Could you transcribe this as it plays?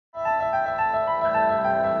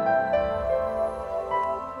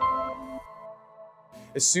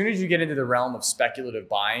As soon as you get into the realm of speculative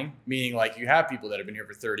buying, meaning like you have people that have been here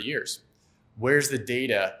for 30 years, where's the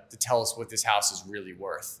data to tell us what this house is really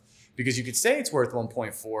worth? Because you could say it's worth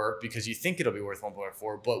 1.4 because you think it'll be worth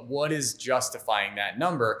 1.4, but what is justifying that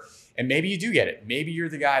number? And maybe you do get it. Maybe you're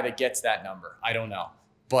the guy that gets that number. I don't know.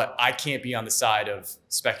 But I can't be on the side of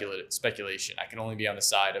speculation. I can only be on the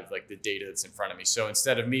side of like the data that's in front of me. So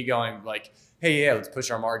instead of me going like, hey, yeah, let's push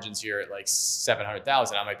our margins here at like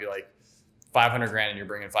 700,000, I might be like 500 grand and you're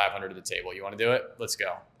bringing 500 to the table. You want to do it? Let's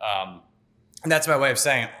go. And that's my way of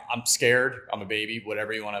saying I'm scared. I'm a baby,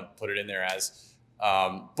 whatever you want to put it in there as.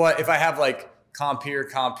 But if I have like comp here,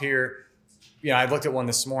 I looked at one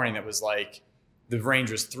this morning that was like, the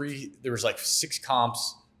range was there was like 6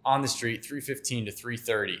 comps on the street, 315 to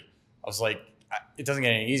 330. I was like, it doesn't get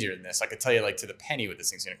any easier than this. I could tell you like to the penny what this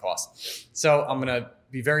thing's going to cost. So I'm going to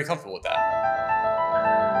be very comfortable with that.